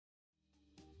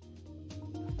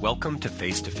Welcome to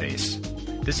Face to Face.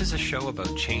 This is a show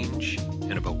about change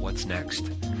and about what's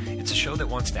next. It's a show that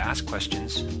wants to ask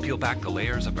questions, peel back the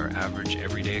layers of our average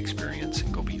everyday experience,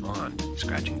 and go beyond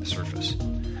scratching the surface.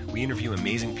 We interview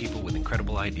amazing people with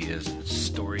incredible ideas and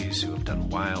stories who have done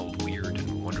wild, weird,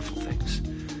 and wonderful things.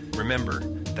 Remember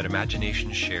that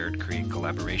imagination shared create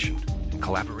collaboration, and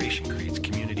collaboration creates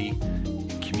community,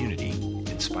 and community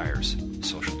inspires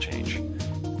social change.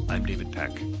 I'm David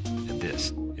Peck, and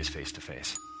this is Face to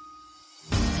Face.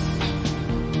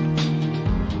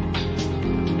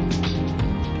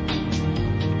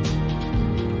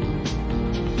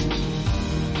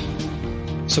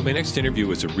 So my next interview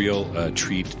was a real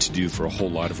treat to do for a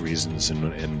whole lot of reasons,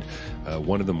 and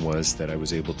one of them was that I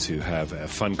was able to have a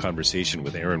fun conversation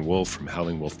with Aaron Wolf from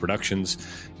Howling Wolf Productions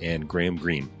and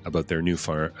Greene about their new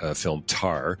film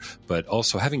Tar. But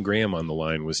also having Graham on the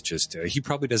line was just, he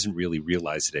probably doesn't really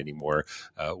realize it anymore,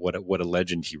 what a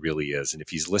legend he really is. And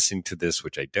if he's listening to this,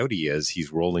 which I doubt he is,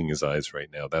 he's rolling his eyes right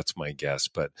now. That's my guess.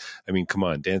 But I mean, come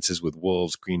on, Dances with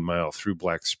Wolves, Green Mile, Through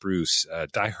Black Spruce,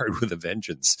 Die Hard with a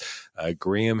Vengeance.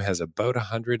 Graham has about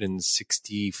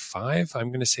 165, I'm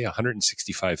going to say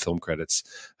 165 film credits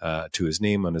to his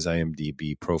name on his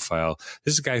IMDb profile.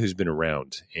 This is a guy who's been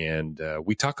around, and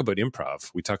we talk about improv.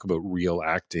 We talk about real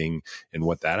acting and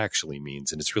what that actually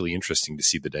means. And it's really interesting to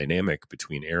see the dynamic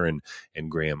between Aaron and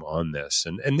Graham on this.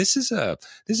 And this is a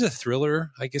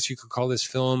thriller, I guess you could call this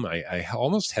film. I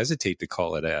almost hesitate to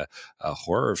call it a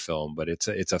horror film, but it's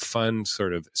a fun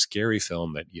sort of scary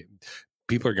film that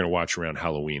people are going to watch around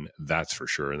Halloween, that's for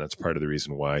sure. And that's part of the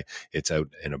reason why it's out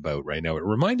and about right now. It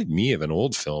reminded me of an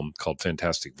old film called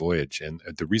Fantastic Voyage. And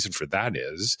the reason for that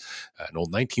is an old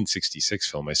 1966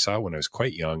 film. I saw it when I was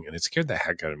quite young, and it scared the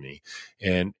heck out of me.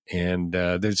 And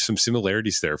there's some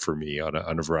similarities there for me on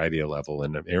a variety of level.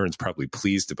 And Aaron's probably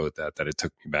pleased about that it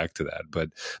took me back to that.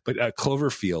 But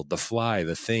Cloverfield, The Fly,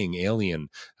 The Thing, Alien,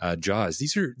 Jaws,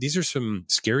 these are some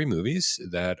scary movies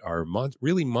that are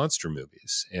really monster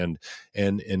movies. And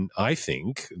I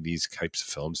think these types of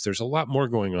films, there's a lot more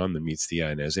going on than meets the eye.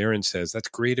 And as Aaron says, that's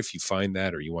great if you find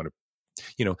that, or you want to,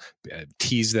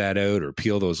 tease that out or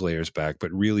peel those layers back.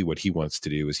 But really what he wants to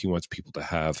do is he wants people to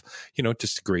have,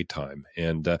 just a great time.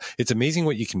 And it's amazing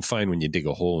what you can find when you dig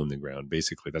a hole in the ground.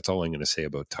 Basically, that's all I'm going to say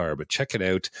about Tar, but check it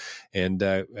out. And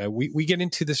we get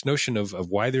into this notion of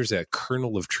why there's a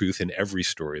kernel of truth in every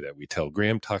story that we tell.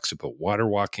 Graham talks about water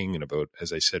walking and about,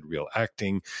 as I said, real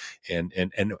acting and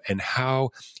how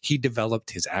he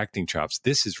developed his acting chops.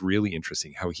 This is really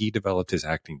interesting, how he developed his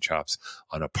acting chops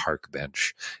on a park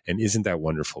bench. And isn't that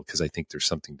wonderful? Because I think there's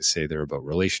something to say there about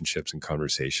relationships and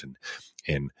conversation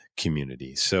and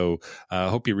community. So I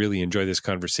hope you really enjoy this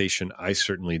conversation. I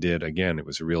certainly did. Again, it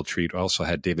was a real treat. I also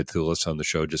had David Thewlis on the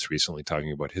show just recently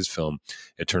talking about his film,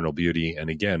 Eternal Beauty. And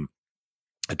again,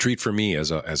 a treat for me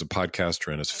as a podcaster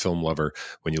and as a film lover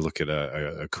when you look at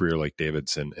a career like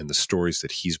David's and the stories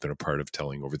that he's been a part of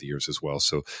telling over the years as well.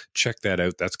 So check that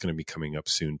out. That's going to be coming up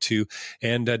soon too.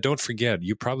 And don't forget,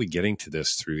 you're probably getting to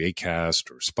this through Acast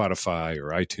or Spotify or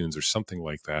iTunes or something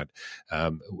like that.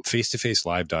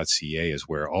 Face2facelive.ca is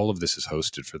where all of this is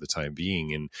hosted for the time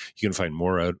being. And you can find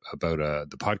more out about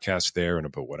the podcast there and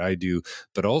about what I do.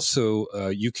 But also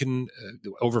you can,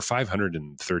 over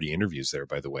 530 interviews there,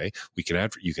 by the way.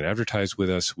 You can advertise with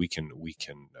us. We can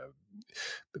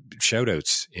shout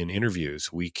outs in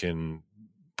interviews. We can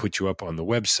put you up on the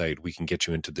website. We can get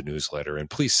you into the newsletter. And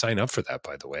please sign up for that,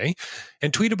 by the way.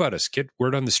 And tweet about us. Get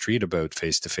word on the street about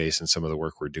Face to Face and some of the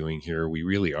work we're doing here. We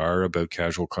really are about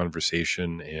casual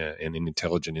conversation and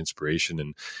intelligent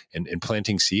inspiration and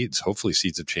planting seeds, hopefully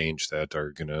seeds of change that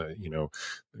are going to,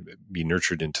 be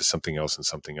nurtured into something else and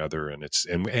something other.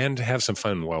 And have some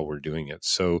fun while we're doing it.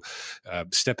 So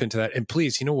step into that. And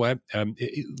please, you know what?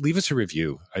 Leave us a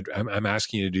review. I'm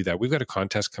asking you to do that. We've got a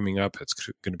contest coming up. It's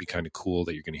going to be kind of cool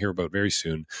that you're going to hear about very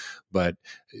soon. But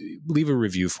leave a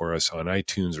review for us on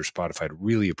iTunes or Spotify. I'd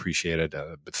really appreciate it.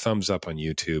 Thumbs up on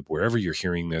YouTube, wherever you're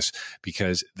hearing this,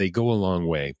 because they go a long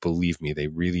way. Believe me, they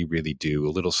really, really do.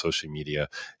 A little social media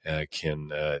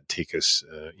can take us,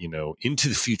 into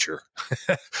the future.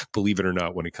 Believe it or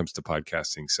not, when it comes to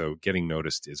podcasting. So getting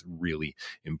noticed is really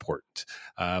important.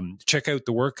 Check out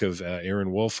the work of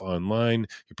Aaron Wolf online.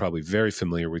 You're probably very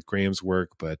familiar with Graham's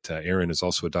work, but Aaron is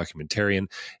also a documentarian,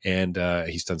 and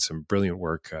he's done some brilliant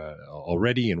work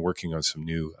already and working on some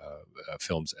new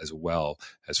films as well,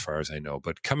 as far as I know.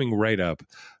 But coming right up,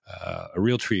 a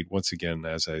real treat, once again,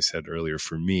 as I said earlier,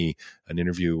 for me, an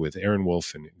interview with Aaron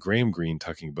Wolf and Graham Greene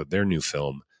talking about their new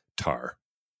film, Tar.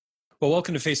 Well,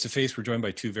 welcome to Face to Face. We're joined by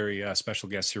two very special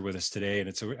guests here with us today, and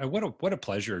it's what a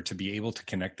pleasure to be able to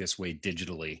connect this way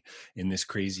digitally in this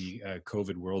crazy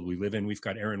COVID world we live in. We've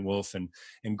got Aaron Wolf and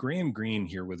Graham Greene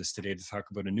here with us today to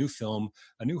talk about a new film,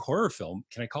 a new horror film.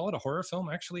 Can I call it a horror film?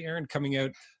 Actually, Aaron, coming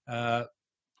out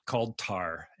called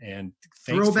Tar, and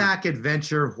throwback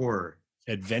adventure horror.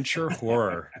 Adventure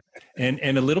horror, and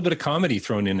a little bit of comedy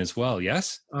thrown in as well.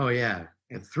 Yes. Oh yeah,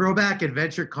 and throwback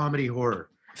adventure comedy horror.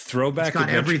 Throwback. It's got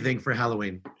adventure. everything for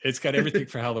Halloween. It's got everything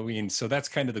for Halloween. So that's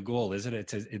kind of the goal, isn't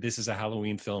it? This is a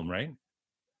Halloween film, right?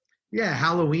 Yeah,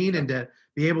 Halloween, and to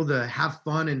be able to have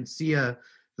fun and see a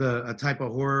type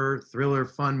of horror, thriller,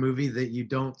 fun movie that you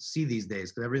don't see these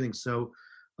days because everything's so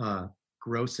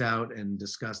gross out and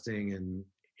disgusting and.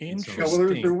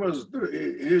 Interesting. Yeah, well, it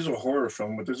is a horror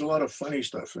film, but there's a lot of funny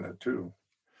stuff in it too.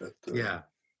 That,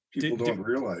 people don't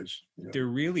realize. You know. There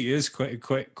really is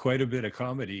quite a bit of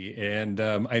comedy, and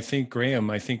I think Graham.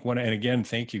 And again,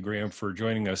 thank you, Graham, for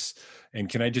joining us. And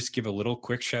can I just give a little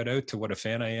quick shout out to what a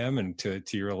fan I am, and to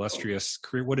your illustrious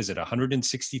career? What is it?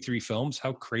 163 films?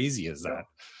 How crazy is that?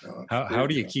 How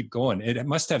do you keep going? It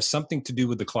must have something to do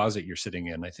with the closet you're sitting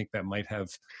in. I think that might have.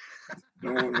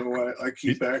 No, I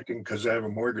keep acting because I have a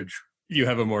mortgage. You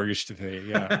have a mortgage to pay,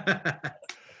 yeah.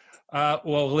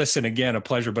 Well, listen, again, a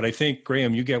pleasure. But I think,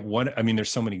 Graham, you get one. I mean,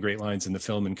 there's so many great lines in the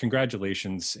film, and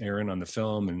congratulations, Aaron, on the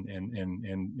film.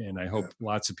 And I hope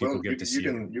lots of people get to see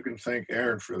it. You can thank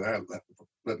Aaron for that,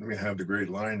 letting me have the great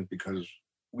lines, because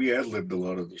we ad-libbed a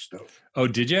lot of the stuff. Oh,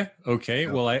 did you? Okay.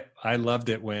 Yeah. Well, I loved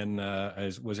it when,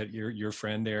 was it your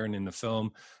friend, Aaron, in the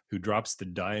film, who drops the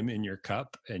dime in your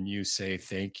cup and you say,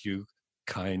 "Thank you,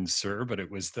 kind sir," but it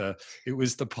was the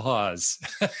pause.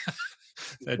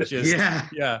 That just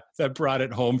that brought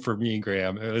it home for me,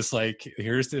 Graham. It was like,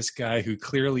 here's this guy who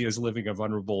clearly is living a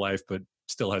vulnerable life but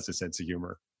still has a sense of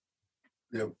humor.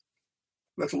 Yeah,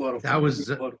 that's a lot of fun. That was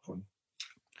a lot of fun.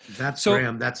 That's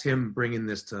Graham. That's him bringing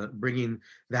this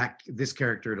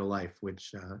character to life,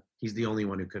 which he's the only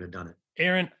one who could have done it.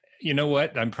 Aaron, you know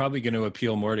what? I'm probably going to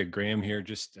appeal more to Graham here.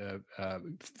 Just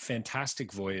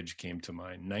Fantastic Voyage came to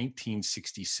mind.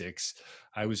 1966.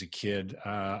 I was a kid.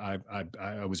 I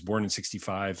was born in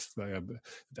 65.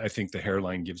 I think the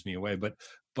hairline gives me away.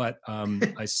 But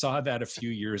I saw that a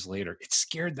few years later. It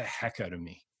scared the heck out of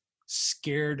me.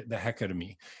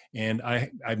 And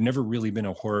I've never really been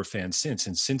a horror fan since.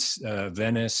 And since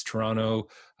Venice, Toronto,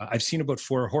 I've seen about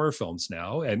 4 horror films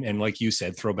now. And like you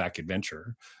said, throwback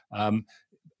adventure.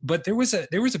 But there was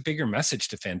a bigger message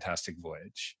to Fantastic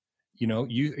Voyage. You know,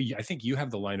 I think you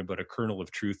have the line about a kernel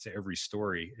of truth to every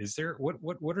story. Is there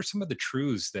what are some of the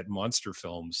truths that monster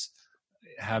films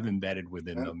have embedded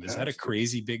within them? Is that a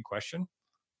crazy big question?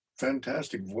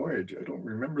 Fantastic Voyage. I don't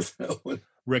remember that one.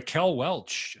 Raquel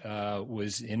Welch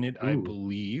was in it, I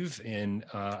believe, and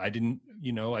I didn't.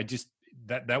 You know, I just.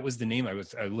 That was the name. I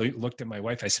looked at my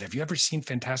wife. I said, "Have you ever seen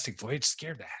Fantastic Voyage?" It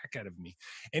scared the heck out of me.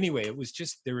 Anyway, it was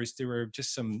just there were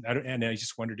just some. And I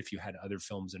just wondered if you had other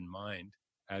films in mind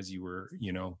as you were,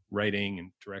 writing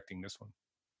and directing this one.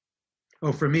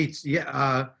 Oh, for me,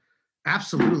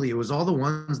 absolutely. It was all the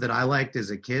ones that I liked as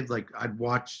a kid. Like I'd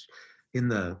watch in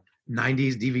the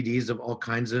 90s DVDs of all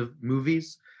kinds of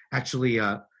movies. Actually,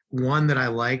 one that I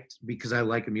liked because I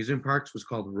like amusement parks was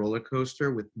called Roller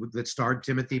Coaster that starred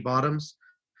Timothy Bottoms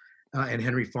and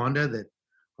Henry Fonda.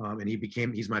 And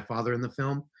he's my father in the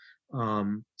film,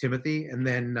 Timothy. And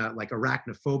then like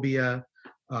Arachnophobia,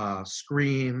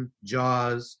 Scream,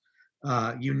 Jaws,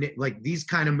 like these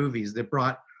kind of movies that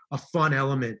brought a fun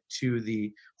element to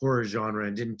the horror genre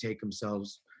and didn't take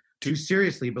themselves too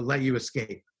seriously, but let you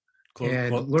escape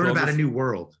and learn about a new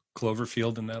world.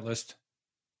 Cloverfield in that list.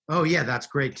 Oh yeah, that's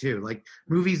great too. Like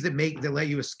movies that let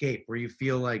you escape, where you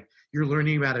feel like you're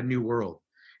learning about a new world.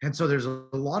 And so there's a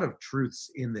lot of truths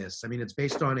in this. I mean, it's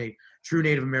based on a true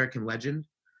Native American legend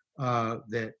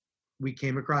that we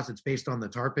came across. It's based on the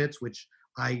Tar Pits, which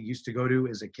I used to go to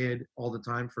as a kid all the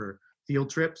time for field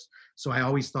trips. So I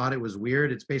always thought it was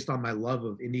weird. It's based on my love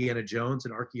of Indiana Jones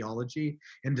and archaeology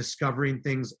and discovering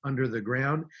things under the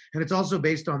ground. And it's also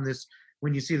based on this.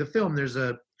 When you see the film, there's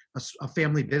a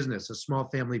family business, a small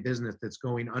family business that's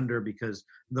going under because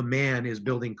the man is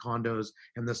building condos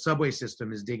and the subway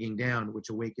system is digging down, which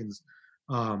awakens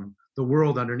the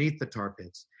world underneath the tar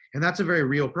pits. And that's a very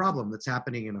real problem that's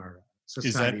happening in our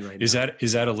society right now.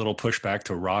 Is that a little pushback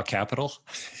to raw capital?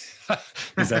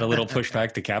 Is that a little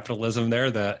pushback to capitalism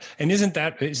there? And isn't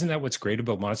that what's great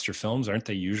about monster films? Aren't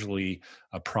they usually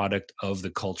a product of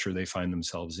the culture they find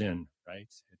themselves in, right?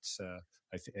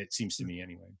 It seems to me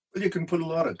anyway. But you can put a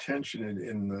lot of tension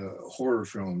in horror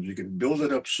films. You can build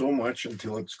it up so much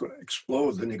until it's going to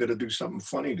explode. Then you got to do something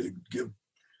funny to give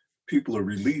people a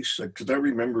release. Because I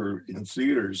remember in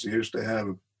theaters, they used to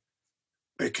have,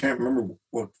 I can't remember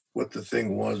what the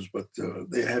thing was, but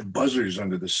they had buzzers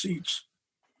under the seats.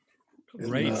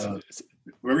 And, right.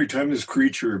 Every time this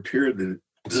creature appeared,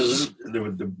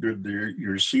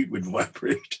 your seat would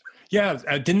vibrate. Yeah.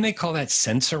 Didn't they call that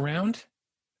sense around?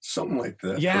 Something like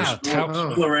that. Yeah.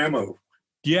 Coloramo.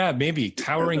 Yeah, maybe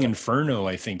Towering Inferno,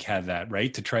 I think, had that,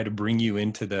 right? To try to bring you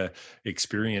into the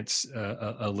experience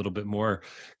a little bit more.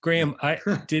 Graham,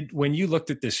 when you looked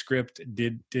at the script,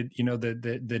 did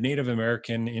the Native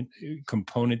American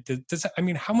component,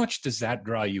 how much does that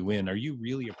draw you in? Are you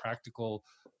really a practical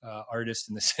artist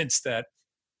in the sense that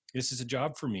this is a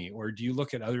job for me, or do you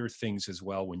look at other things as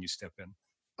well when you step in?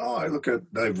 Oh, I look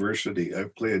at diversity. I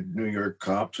played New York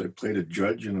cops. I played a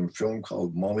judge in a film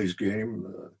called Molly's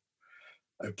Game.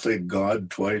 I played God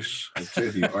twice. I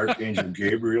played the Archangel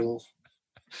Gabriel.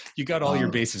 You got all your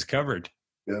bases covered.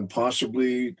 And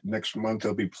possibly next month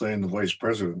I'll be playing the vice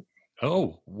president.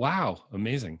 Oh, wow.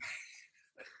 Amazing.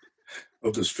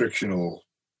 Of this fictional.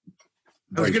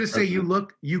 I was going to say,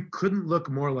 you couldn't look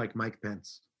more like Mike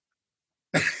Pence.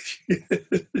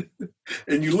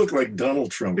 And you look like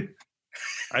Donald Trump.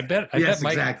 I bet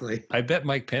Mike, exactly. I bet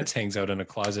Mike Pence hangs out in a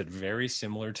closet very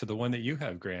similar to the one that you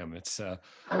have, Graham. It's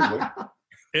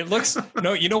it looks,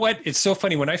 no, you know what? It's so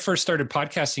funny. When I first started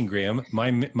podcasting, Graham,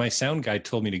 my sound guy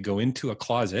told me to go into a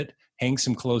closet, hang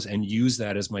some clothes, and use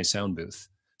that as my sound booth.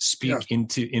 Speak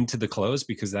into the clothes,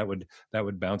 because that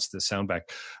would bounce the sound back.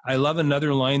 I love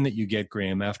another line that you get,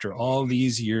 Graham. After all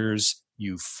these years,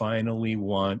 you finally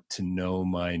want to know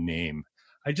my name.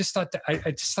 I just thought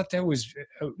that was,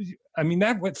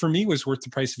 that what for me was worth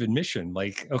the price of admission.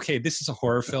 Like, okay, this is a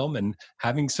horror film and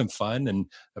having some fun and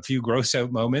a few gross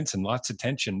out moments and lots of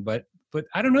tension, but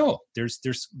I don't know. There's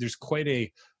quite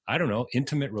a,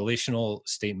 intimate relational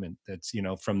statement that's,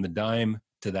 from the dime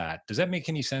to that. Does that make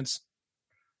any sense?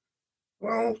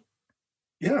 Well,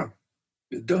 yeah,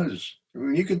 it does. I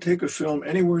mean, you can take a film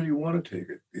anywhere you want to take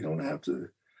it. You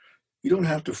don't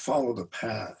have to follow the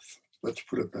path. Let's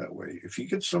put it that way. If you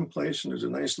get someplace and there's a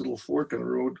nice little fork in the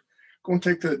road, go and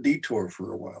take that detour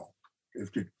for a while.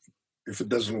 If it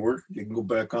doesn't work, you can go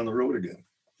back on the road again.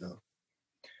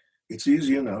 It's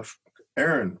easy enough.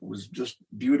 Aaron was just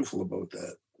beautiful about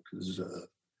that, because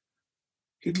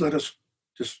he'd let us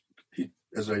just,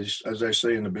 as I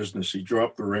say in the business, he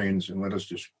dropped the reins and let us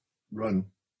just run.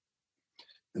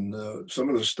 And some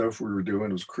of the stuff we were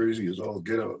doing was crazy as all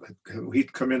get out.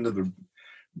 He'd come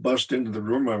bust into the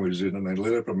room I was in, and I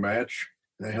lit up a match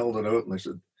and I held it out and I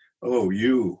said, "Oh,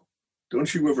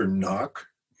 don't you ever knock?"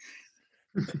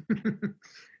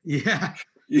 Yeah.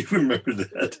 You remember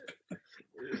that?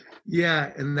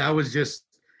 Yeah. And it was just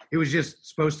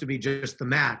supposed to be just the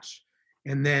match.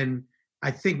 And then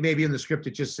I think maybe in the script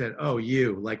it just said, "Oh,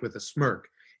 you," like with a smirk.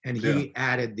 And he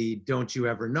added the "don't you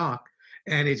ever knock."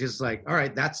 And it's just like, all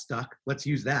right, that's stuck. Let's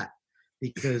use that.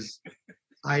 Because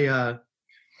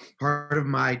part of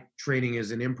my training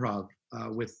is in improv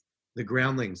with the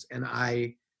Groundlings. And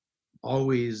I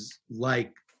always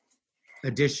like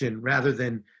addition rather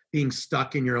than being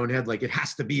stuck in your own head. Like, it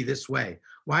has to be this way.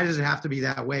 Why does it have to be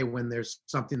that way when there's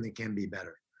something that can be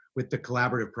better with the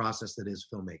collaborative process that is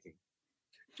filmmaking?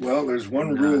 Well, there's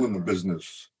one rule in the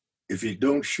business. If you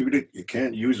don't shoot it, you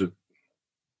can't use it.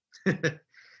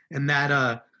 and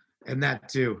that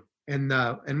too.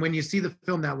 And when you see the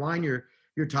film, that line you're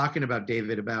talking about,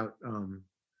 David, about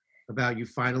 "you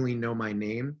finally know my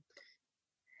name,"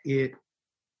 it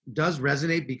does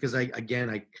resonate, because I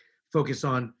focus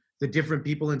on the different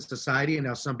people in society and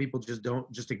how some people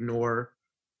just ignore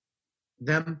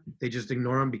them. They just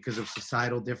ignore them because of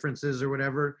societal differences or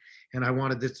whatever. And I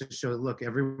wanted this to show, look,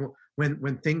 everyone,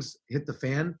 when things hit the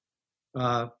fan,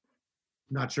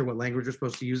 not sure what language we're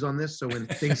supposed to use on this. So when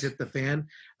things hit the fan,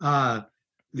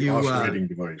 the oscillating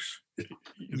device.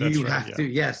 You have to,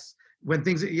 yes. When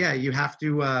things, you have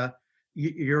to.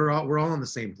 We're all on the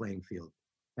same playing field,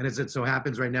 and as it so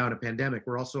happens right now in a pandemic,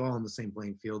 we're also all on the same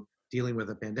playing field dealing with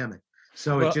a pandemic.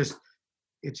 So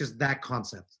it's just that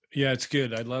concept. Yeah, it's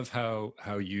good. I love how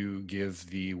you give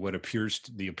the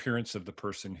appearance of the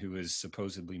person who is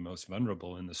supposedly most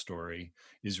vulnerable in the story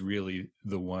is really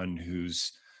the one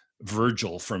who's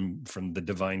Virgil from the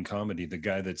Divine Comedy, the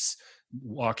guy that's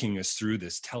walking us through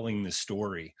this, telling the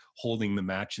story, holding the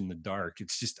match in the dark.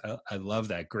 It's just, I love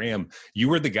that. Graham, you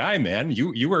were the guy, man.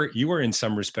 You were in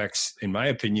some respects, in my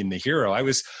opinion, the hero.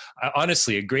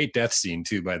 Honestly, a great death scene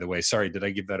too, by the way. Sorry, did I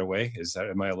give that away?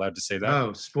 Am I allowed to say that?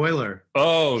 Oh, spoiler.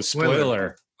 Oh,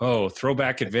 spoiler. Oh,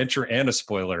 throwback adventure and a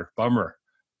spoiler. Bummer.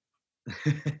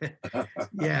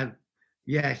 Yeah.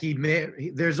 Yeah,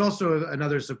 there's also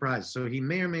another surprise. So he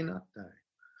may or may not die.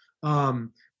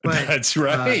 But That's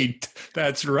right.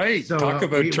 That's right. So, Talk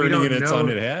about we turning don't it on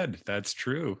know. its head. That's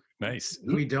true. Nice.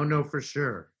 We don't know for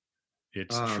sure.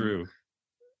 It's true.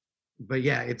 But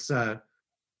yeah,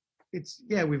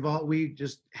 we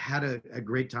just had a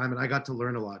great time, and I got to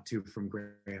learn a lot too from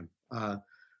Graham.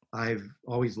 I've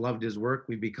always loved his work.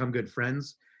 We've become good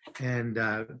friends, and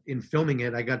in filming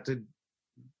it, I got to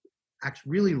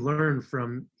actually really learn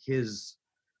from his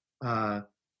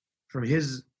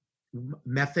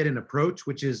method and approach,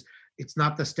 which is, it's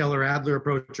not the Stellar Adler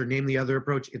approach or name the other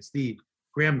approach. It's the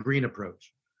Graham Greene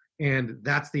approach. And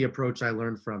that's the approach I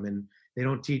learned from. And they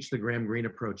don't teach the Graham Greene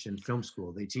approach in film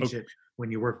school. They teach it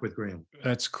when you work with Graham.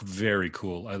 That's very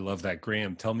cool. I love that.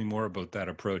 Graham, tell me more about that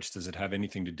approach. Does it have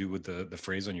anything to do with the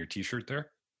phrase on your t-shirt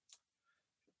there?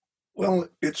 Well,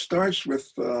 it starts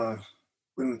with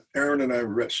when Aaron and I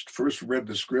first read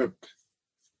the script.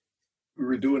 We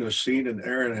were doing a scene and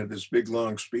Aaron had this big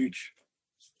long speech.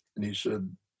 And he said,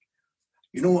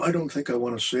 I don't think I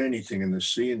want to say anything in this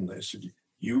scene. And I said,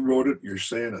 you wrote it, you're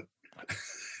saying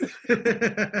it.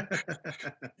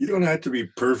 You don't have to be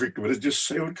perfect with it. Just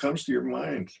say what comes to your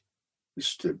mind.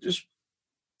 Just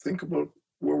think about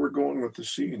where we're going with the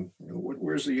scene.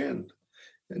 Where's the end?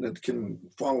 And it can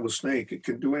follow a snake. It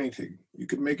can do anything. You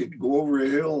can make it go over a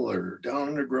hill or down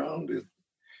underground.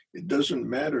 It doesn't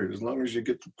matter as long as you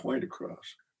get the point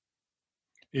across.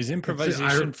 Is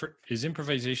improvisation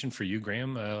for you,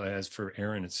 Graham? As for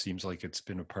Aaron, it seems like it's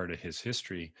been a part of his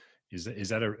history. Is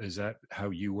that how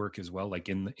you work as well? Like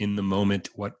in the moment,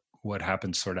 what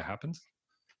happens sort of happens?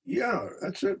 Yeah,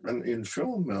 that's it. And in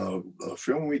film, a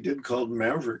film we did called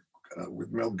Maverick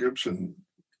with Mel Gibson,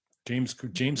 James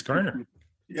Garner.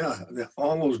 Yeah,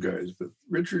 all those guys. But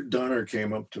Richard Donner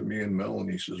came up to me and Mel and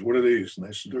he says, "What are these?" And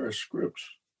I said, "They're our scripts."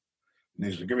 And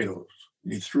he said, "Give me those."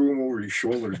 And he threw them over his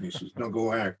shoulders and he says, "Now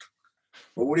go act."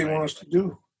 "Well, what do you want us to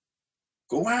do?"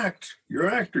 "Go act. You're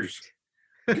actors.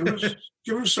 Give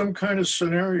us some kind of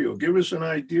scenario. Give us an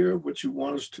idea of what you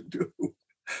want us to do."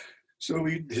 So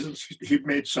he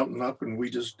made something up and we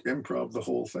just improv the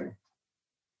whole thing.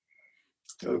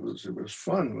 So it was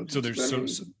fun. So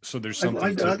there's something.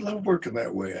 I love working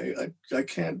that way. I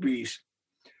can't be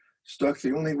stuck.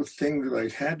 The only thing that I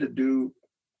had to do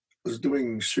was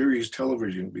doing series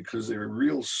television because they were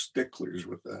real sticklers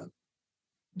with that.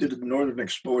 Did Northern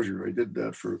Exposure. I did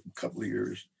that for a couple of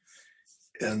years.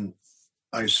 And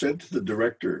I said to the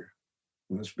director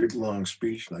in this big long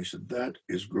speech, and I said, "That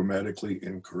is grammatically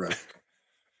incorrect."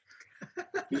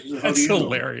 He said, That's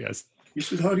hilarious. He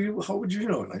said, how would you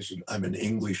know? And I said, "I'm an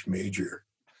English major."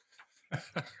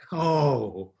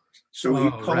 Oh. So he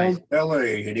called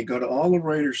LA and he got all the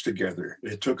writers together.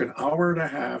 It took an hour and a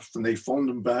half and they phoned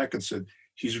him back and said,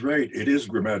 "He's right. It is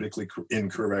grammatically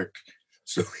incorrect.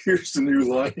 So here's the new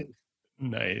line."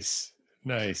 Nice.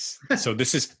 So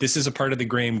this is a part of the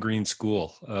Graham Greene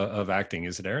School of acting,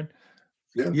 is it, Aaron?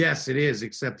 Yeah. Yes, it is,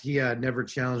 except he never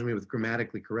challenged me with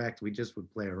grammatically correct. We just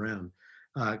would play around.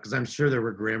 Because I'm sure there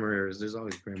were grammar errors. There's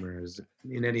always grammar errors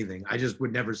in anything. I just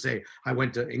would never say I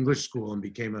went to English school and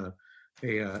became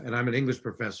and I'm an English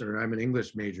professor. I'm an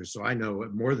English major, so I know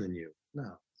more than you.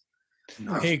 No.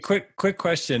 Hey, quick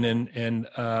question, and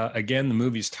again, the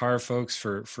movie's Tar, folks.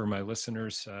 For my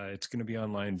listeners, it's going to be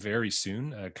online very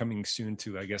soon, coming soon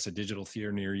to, I guess, a digital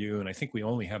theater near you. And I think we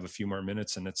only have a few more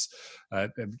minutes, and it's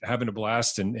having a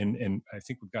blast. And I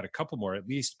think we've got a couple more at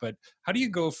least. But how do you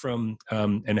go from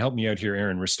and help me out here,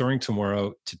 Aaron, Restoring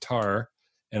Tomorrow to Tar?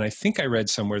 And I think I read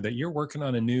somewhere that you're working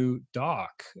on a new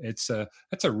doc. That's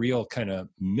a real kind of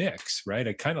mix, right?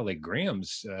 I kind of like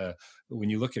Graham's. When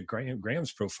you look at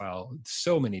Graham's profile,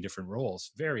 so many different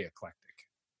roles, very eclectic.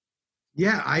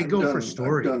 Yeah, I go for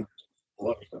story.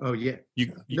 Oh yeah,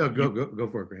 go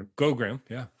for it, Graham. Go, Graham.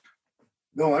 Yeah.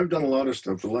 No, I've done a lot of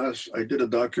stuff. I did a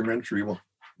documentary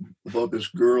about this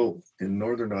girl in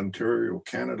Northern Ontario,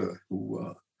 Canada,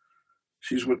 who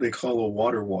she's what they call a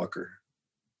water walker.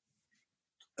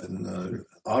 And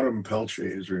Autumn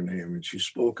Perlich is her name, and she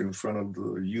spoke in front of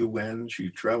the UN. She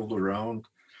traveled around,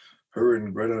 her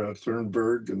and Greta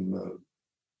Thunberg, and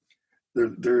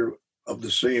they're of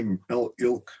the same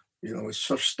ilk. It's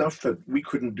such stuff that we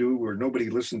couldn't do, or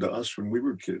nobody listened to us when we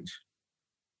were kids.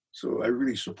 So I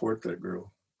really support that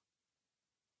girl.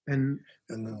 And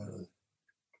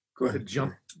go ahead.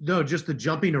 Just the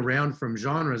jumping around from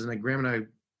genres, and Graham and I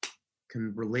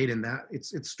can relate in that.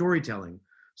 It's storytelling.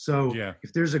 So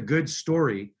if there's a good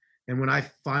story, and when I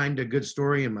find a good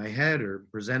story in my head or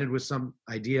presented with some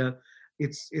idea,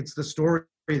 it's the story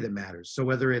that matters. So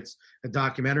whether it's a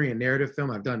documentary, a narrative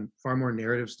film, I've done far more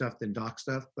narrative stuff than doc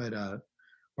stuff, but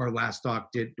our last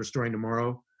doc did, Restoring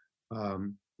Tomorrow,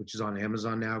 which is on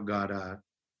Amazon now, got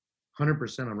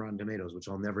 100% on Rotten Tomatoes, which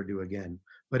I'll never do again.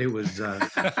 But it was.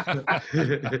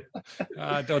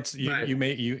 You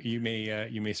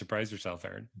may surprise yourself,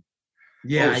 Aaron.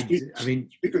 Yeah, I mean,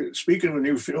 speaking of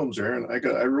new films, Aaron,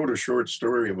 I wrote a short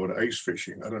story about ice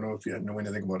fishing. I don't know if you know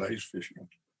anything about ice fishing.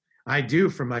 I do,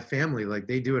 from my family. Like,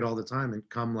 they do it all the time, and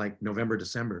come like November,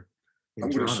 December in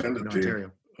Toronto, send it in to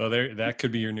Ontario. Well, that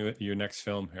could be your next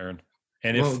film, Aaron.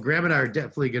 And Graham and I are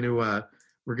definitely going to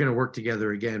we're going to work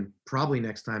together again, probably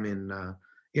next time in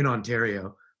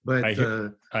Ontario. But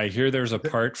I hear there's a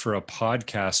part for a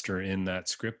podcaster in that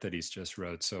script that he's just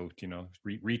wrote. So,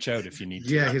 reach out if you need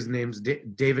to. Yeah, his name's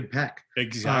David Peck.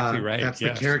 Exactly right. That's the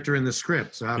character in the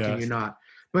script. So how can you not?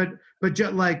 But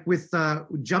like with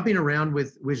jumping around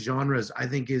with genres, I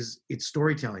think it's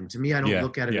storytelling. To me, I don't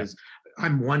look at it as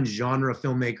I'm one genre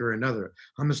filmmaker or another.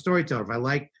 I'm a storyteller. If I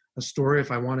like a story, if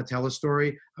I want to tell a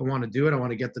story, I want to do it. I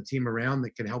want to get the team around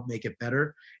that can help make it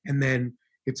better. And then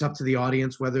it's up to the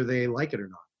audience whether they like it or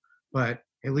not. But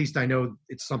at least I know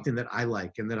it's something that I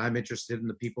like and that I'm interested in,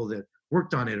 the people that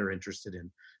worked on it are interested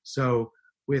in. So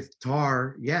with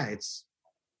Tar, it's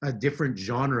a different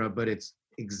genre, but it's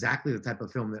exactly the type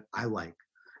of film that I like.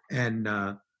 And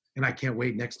I can't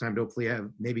wait next time to hopefully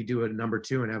maybe do a number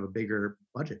 2 and have a bigger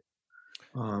budget.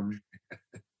 And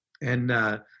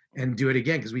do it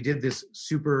again, because we did this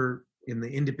super in the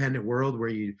independent world where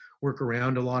you work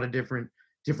around a lot of different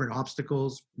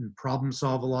obstacles and problem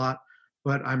solve a lot.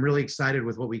 But I'm really excited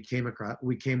with what we came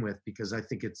with, because I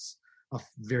think it's a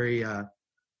very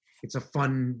it's a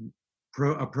fun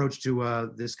approach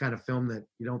to this kind of film that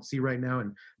you don't see right now.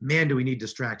 And man, do we need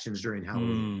distractions during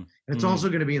Halloween. And it's also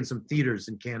going to be in some theaters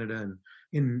in Canada,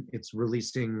 and it's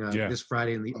releasing this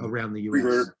Friday around the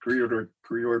US.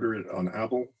 Pre-order it on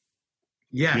Apple.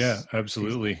 Yes. Yeah,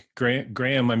 absolutely.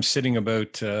 Graham, I'm sitting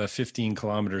about 15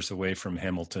 kilometers away from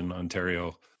Hamilton,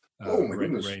 Ontario.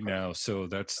 Right now. So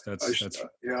that's I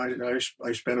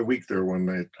spent a week there one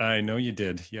night. I know you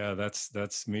did. Yeah, that's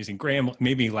amazing. Graham,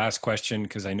 maybe last question,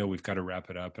 because I know we've got to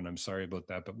wrap it up, and I'm sorry about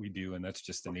that, but we do, and that's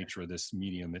just the nature of this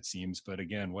medium, it seems. But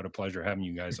again, what a pleasure having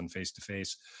you guys on Face to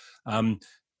Face.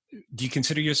 Do you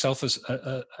consider yourself as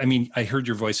I mean, I heard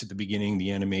your voice at the beginning,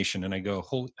 the animation, and I go,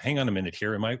 hang on a minute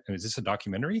here. Is this a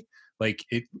documentary? Like,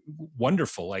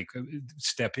 wonderful, like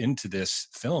step into this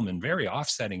film, and very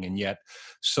offsetting and yet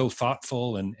so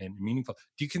thoughtful and meaningful.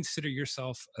 Do you consider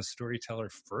yourself a storyteller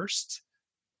first?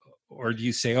 Or do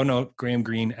you say, oh no, Graham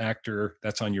Greene, actor,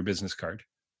 that's on your business card?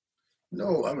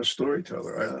 No, I'm a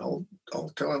storyteller. I'll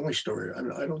tell any story.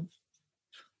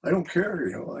 I don't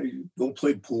care. I go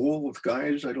play pool with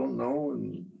guys I don't know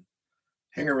and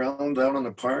hang around down in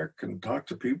the park and talk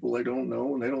to people I don't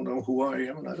know, and they don't know who I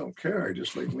am, and I don't care. I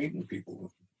just like meeting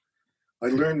people. I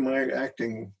learned my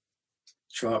acting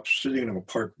chops sitting on a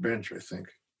park bench, I think.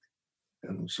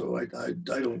 And so I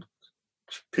don't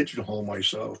pigeonhole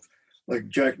myself like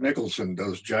Jack Nicholson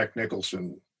does. Jack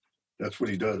Nicholson, that's what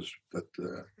he does. But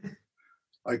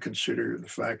I consider the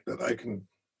fact that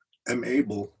am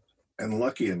able and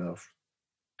lucky enough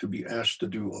to be asked to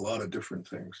do a lot of different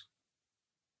things,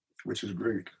 which is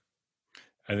great.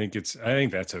 I think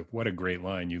what a great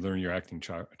line. You learn your acting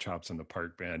chops on the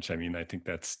park bench. I mean, I think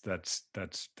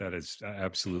that is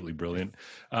absolutely brilliant.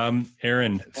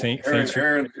 Aaron,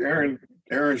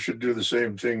 Aaron should do the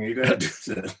same thing. You got to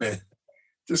do that, man.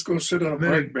 Just go sit on a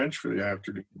park bench for the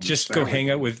afternoon. Just go hang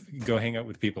out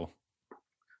with people.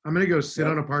 I'm going to go sit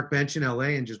on a park bench in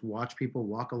LA and just watch people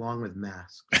walk along with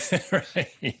masks. Right.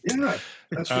 Yeah,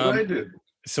 that's what I did.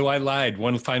 So I lied.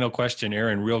 One final question,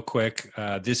 Aaron, real quick.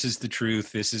 This is the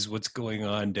truth. This is what's going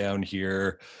on down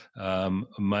here.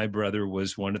 My brother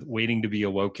was waiting to be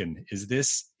awoken. Is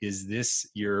this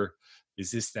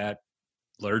that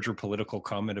larger political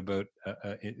comment about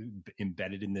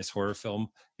embedded in this horror film,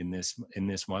 in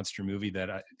this monster movie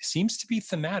that seems to be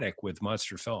thematic with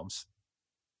monster films?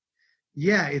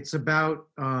 Yeah, it's about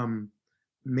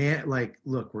man, like,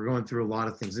 look, we're going through a lot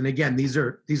of things, and again, these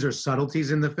are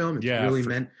subtleties in the film. It's really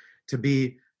meant to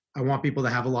be. I want people to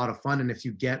have a lot of fun, and if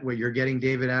you get what you're getting,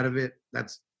 David, out of it,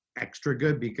 that's extra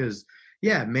good, because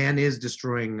man is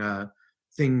destroying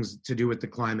things to do with the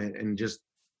climate and just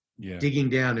digging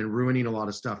down and ruining a lot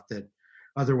of stuff that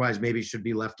otherwise maybe should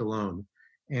be left alone.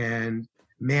 And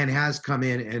man has come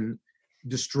in and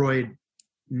destroyed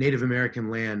Native American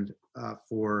land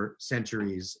for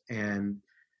centuries, and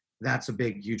that's a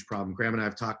big, huge problem. Graham and I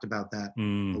have talked about that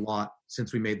a lot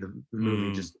since we made the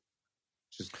movie. Just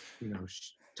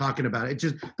talking about it.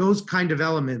 Just those kind of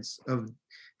elements of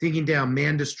digging down,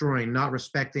 man destroying, not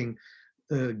respecting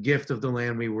the gift of the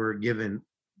land we were given.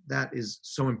 that is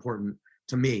so important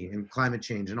to me, and climate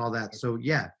change and all that. So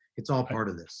yeah, it's all part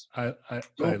of this. It's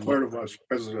all part of us.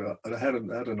 As I had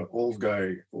an old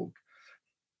guy,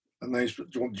 a nice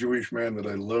old Jewish man that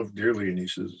I love dearly, and he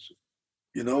says,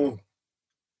 you know,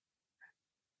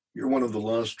 you're one of the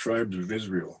lost tribes of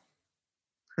Israel,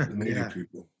 the native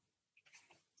people.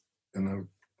 And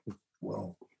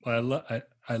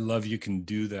I love you can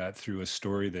do that through a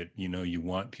story that, you know, you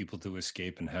want people to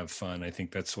escape and have fun. I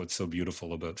think that's what's so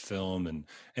beautiful about film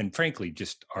and frankly,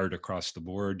 just art across the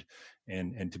board,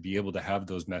 and to be able to have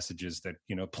those messages that,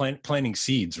 you know, planting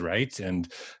seeds, right?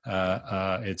 And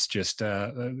it's just,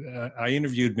 I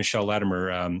interviewed Michelle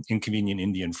Latimer, Inconvenient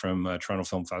Indian from Toronto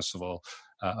Film Festival,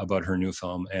 about her new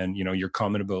film, and, you know, your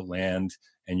comment about land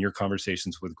and your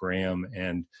conversations with Graham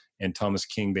and Thomas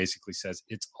King basically says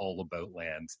it's all about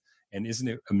land. And isn't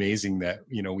it amazing that,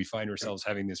 you know, we find ourselves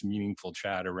having this meaningful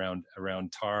chat around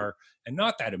tar, and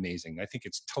not that amazing. I think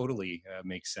it's totally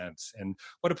makes sense. And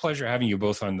what a pleasure having you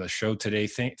both on the show today.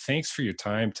 Thanks for your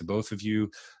time to both of you.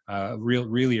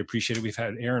 Really appreciate it. We've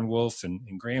had Aaron Wolf and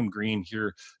Graham Greene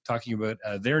here talking about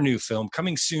their new film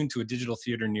coming soon to a digital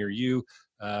theater near you.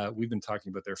 We've been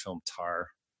talking about their film Tar.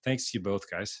 Thanks to you both,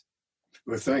 guys.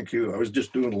 Well, thank you. I was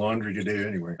just doing laundry today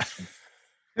anyway.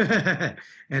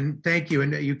 And thank you.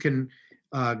 And you can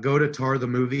go to Tar the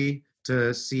movie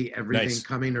to see everything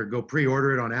coming, or go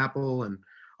pre-order it on Apple and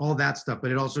all that stuff.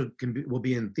 But it also will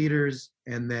be in theaters,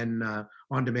 and then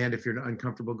on demand if you're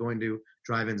uncomfortable going to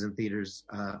drive-ins and theaters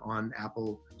on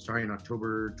Apple starting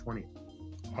October 20th.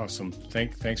 Awesome.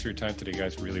 Thanks for your time today,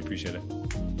 guys. Really appreciate it.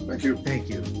 Thank you. Thank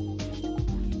you.